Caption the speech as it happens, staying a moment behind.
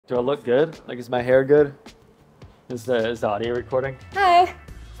Do I look good? Like, is my hair good? Is the audio recording? Hi.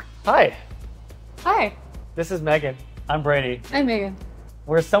 Hi. Hi. This is Megan. I'm Brady. I'm Megan.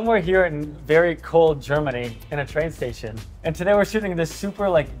 We're somewhere here in very cold Germany in a train station. And today we're shooting this super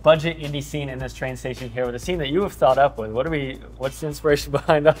like budget indie scene in this train station here with a scene that you have thought up with. What's the inspiration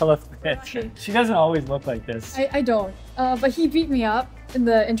behind all of this? She doesn't always look like this. I don't. But he beat me up in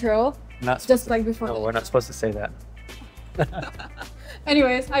the intro. Just like before. No, we're not supposed to say that.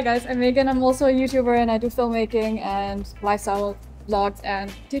 Anyways, hi guys, I'm Megan. I'm also a YouTuber and I do filmmaking and lifestyle vlogs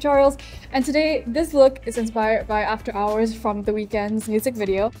and tutorials. And today, this look is inspired by After Hours from The Weeknd's music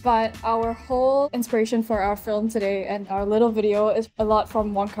video. But our whole inspiration for our film today and our little video is a lot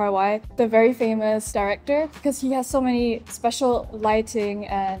from Wong Kar-wai, the very famous director, because he has so many special lighting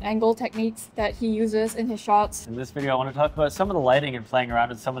and angle techniques that he uses in his shots. In this video, I want to talk about some of the lighting and playing around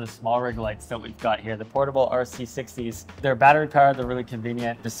with some of the small rig lights that we've got here, the portable RC60s. They're battery powered, they're really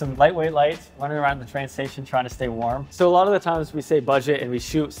convenient. Just some lightweight lights running around the train station trying to stay warm. So a lot of the times we say budget and we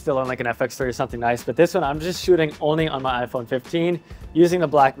shoot still on like an FX3 or something nice, but this one I'm just shooting only on my iPhone 15 using the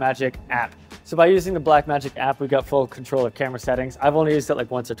Blackmagic app. So by using the Blackmagic app, we got full control of camera settings. I've only used it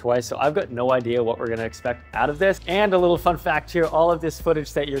like once or twice, so I've got no idea what we're gonna expect out of this. And a little fun fact here, all of this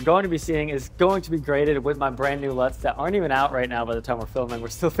footage that you're going to be seeing is going to be graded with my brand new LUTs that aren't even out right now by the time we're filming. We're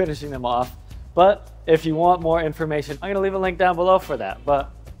still finishing them off. But if you want more information, I'm gonna leave a link down below for that.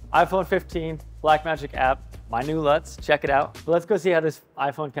 But iPhone 15, Blackmagic app, my new LUTs, check it out. But let's go see how this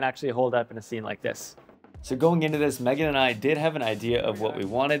iPhone can actually hold up in a scene like this. So going into this, Megan and I did have an idea of what we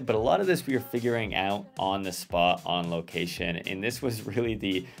wanted, but a lot of this we were figuring out on the spot, on location. And this was really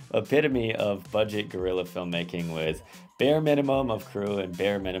the epitome of budget guerrilla filmmaking with bare minimum of crew and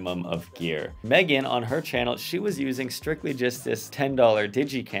bare minimum of gear. Megan, on her channel, she was using strictly just this $10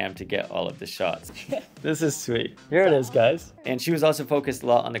 digicam to get all of the shots. This is sweet. Here it is, guys. And she was also focused a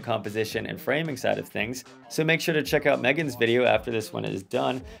lot on the composition and framing side of things. So make sure to check out Megan's video after this one is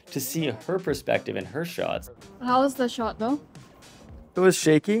done to see her perspective and her shots. How was the shot though? It was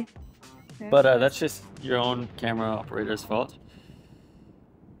shaky, but that's just your own camera operator's fault.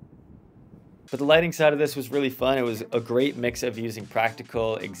 But the lighting side of this was really fun. It was a great mix of using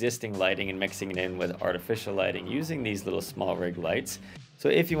practical existing lighting and mixing it in with artificial lighting using these little small rig lights. So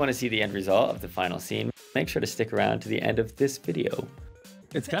if you want to see the end result of the final scene, make sure to stick around to the end of this video.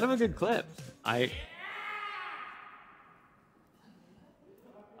 It's kind of a good clip.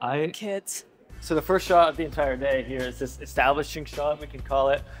 Kids. So the first shot of the entire day here is this establishing shot, we can call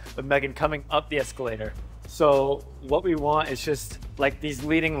it, with Megan coming up the escalator. So what we want is just like these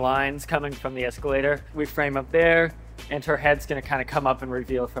leading lines coming from the escalator. We frame up there and her head's gonna kind of come up and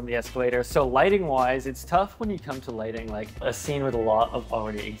reveal from the escalator. So lighting wise, it's tough when you come to lighting like a scene with a lot of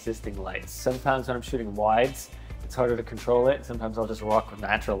already existing lights. Sometimes when I'm shooting wides, it's harder to control it. Sometimes I'll just rock with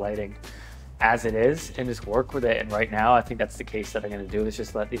natural lighting as it is and just work with it. And right now, I think that's the case that I'm gonna do is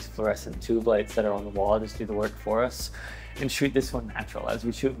just let these fluorescent tube lights that are on the wall just do the work for us and shoot this one natural. As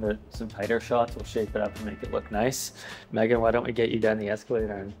we shoot some tighter shots, we'll shape it up and make it look nice. Megan, why don't we get you down the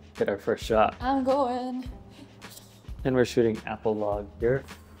escalator and get our first shot? I'm going. And we're shooting Apple log here.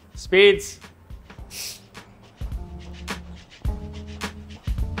 Speeds.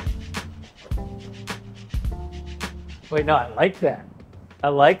 Wait, no, I like that. I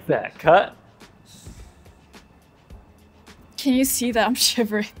like that. Cut. Can you see that I'm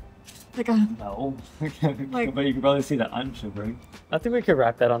shivering? Like No. But you can probably see that I'm shivering. I think we could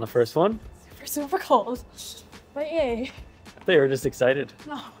wrap that on the first one. super cold. But yay. I thought you were just excited.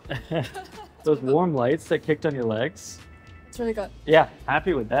 No. Those warm lights that kicked on your legs. It's really good. Yeah,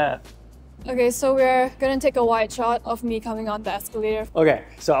 happy with that. Okay, so we're gonna take a wide shot of me coming on the escalator. Okay,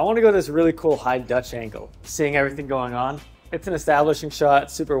 so I want to go this really cool high Dutch angle, seeing everything going on. It's an establishing shot,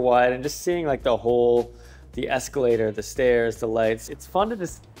 super wide, and just seeing like the escalator, the stairs, the lights. It's fun to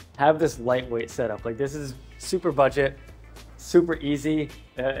just have this lightweight setup. Like this is super budget, super easy.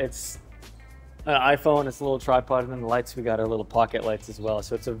 It's an iPhone, it's a little tripod, and then the lights, we got our little pocket lights as well.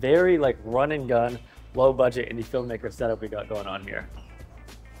 So it's a very like run and gun, low budget indie filmmaker setup we got going on here.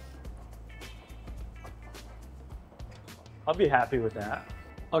 I'll be happy with that.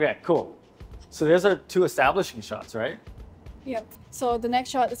 Okay, cool. So there's our two establishing shots, right? Yep. So the next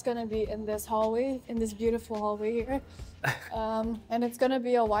shot is gonna be in this hallway, in this beautiful hallway here. And it's gonna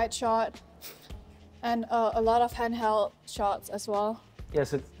be a wide shot and a lot of handheld shots as well. Yeah,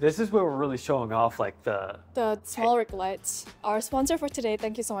 so this is where we're really showing off like the small rig lights. Our sponsor for today,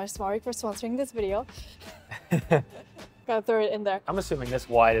 thank you so much, Smallrig, for sponsoring this video. Gotta throw it in there. I'm assuming this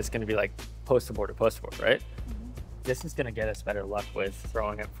wide is gonna be like poster board to poster board, right? This is gonna get us better luck with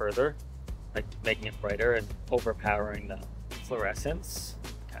throwing it further, like making it brighter and overpowering the fluorescence.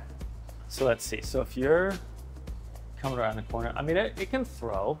 Okay. So let's see. So if you're coming around the corner, I mean, it can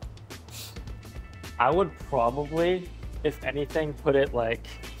throw. I would probably, if anything, put it like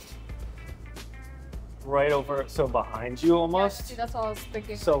right over, so behind you almost. Yeah, that's all I was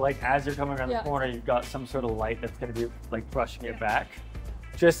thinking. So like as you're coming around the corner, you've got some sort of light that's going to be like brushing it back.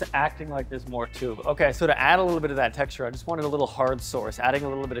 Just acting like there's more tube. Okay, so to add a little bit of that texture, I just wanted a little hard source, adding a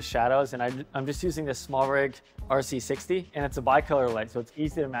little bit of shadows, and I'm just using this small rig RC60, and it's a bicolor light, so it's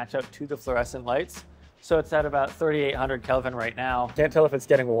easy to match up to the fluorescent lights. So it's at about 3,800 Kelvin right now. Can't tell if it's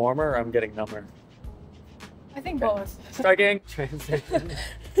getting warmer or I'm getting number. I think both. Striking. Transition.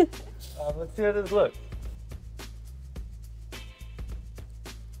 Let's see how this looks.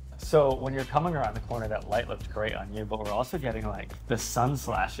 So when you're coming around the corner, that light looks great on you, but we're also getting like the sun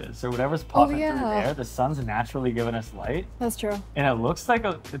slashes or whatever's popping through there. The sun's naturally giving us light. That's true. And it looks like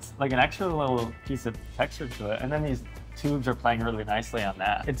it's like an extra little piece of texture to it. And then these tubes are playing really nicely on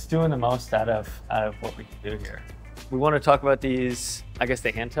that. It's doing the most out of what we can do here. We want to talk about these, I guess,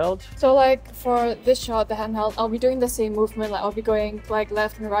 the handheld. So like for this shot, the handheld, I'll be doing the same movement. Like I'll be going like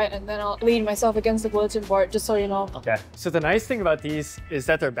left and right, and then I'll lean myself against the bulletin board, just so you know. Okay. So the nice thing about these is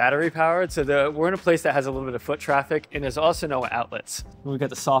that they're battery powered. So we're in a place that has a little bit of foot traffic, and there's also no outlets. We've got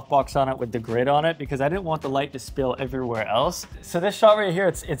the softbox on it with the grid on it because I didn't want the light to spill everywhere else. So this shot right here,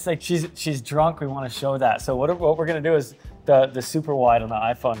 it's like she's drunk. We want to show that. So what we're gonna do is the super wide on the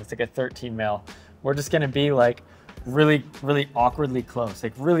iPhone. It's like a 13 mil. We're just gonna be like really awkwardly close,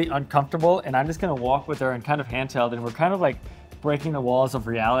 like really uncomfortable, and I'm just gonna walk with her and kind of handheld, and we're kind of like breaking the walls of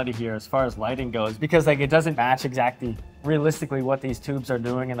reality here as far as lighting goes, because like it doesn't match exactly realistically what these tubes are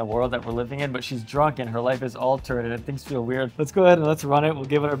doing in the world that we're living in, but she's drunk and her life is altered and things feel weird. Let's go ahead and let's run it. We'll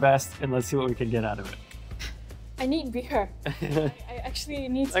give it our best and let's see what we can get out of it. I need beer. I actually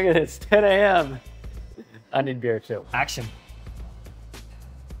need Look at it, it's 10 a.m. I need beer too. Action.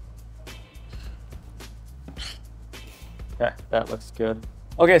 Okay, that looks good.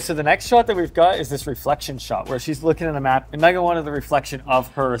 Okay, so the next shot that we've got is this reflection shot where she's looking at the map and Megan wanted the reflection of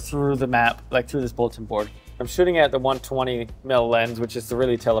her through the map, like through this bulletin board. I'm shooting at the 120 mil lens, which is the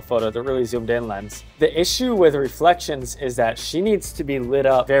really telephoto, the really zoomed in lens. The issue with reflections is that she needs to be lit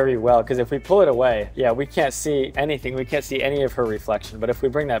up very well, because if we pull it away, yeah, we can't see anything. We can't see any of her reflection. But if we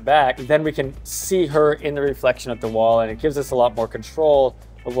bring that back, then we can see her in the reflection of the wall, and it gives us a lot more control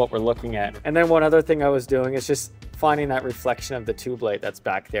of what we're looking at. And then one other thing I was doing is just finding that reflection of the tube light that's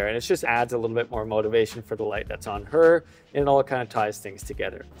back there, and it just adds a little bit more motivation for the light that's on her, and it all kind of ties things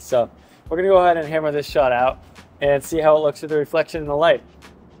together. So we're gonna go ahead and hammer this shot out and see how it looks with the reflection in the light.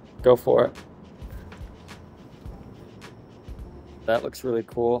 Go for it. That looks really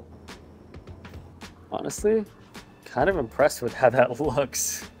cool. Honestly, kind of impressed with how that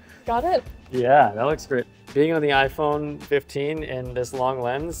looks. Got it? Yeah, that looks great. Being on the iPhone 15 and this long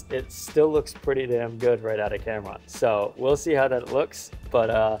lens, it still looks pretty damn good right out of camera. So we'll see how that looks,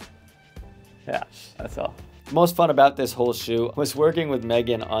 but yeah, that's all. Most fun about this whole shoot was working with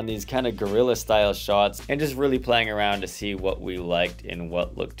Megan on these kind of guerrilla style shots and just really playing around to see what we liked and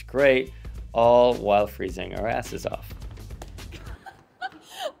what looked great, all while freezing our asses off.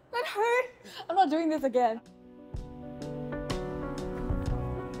 That hurt. I'm not doing this again.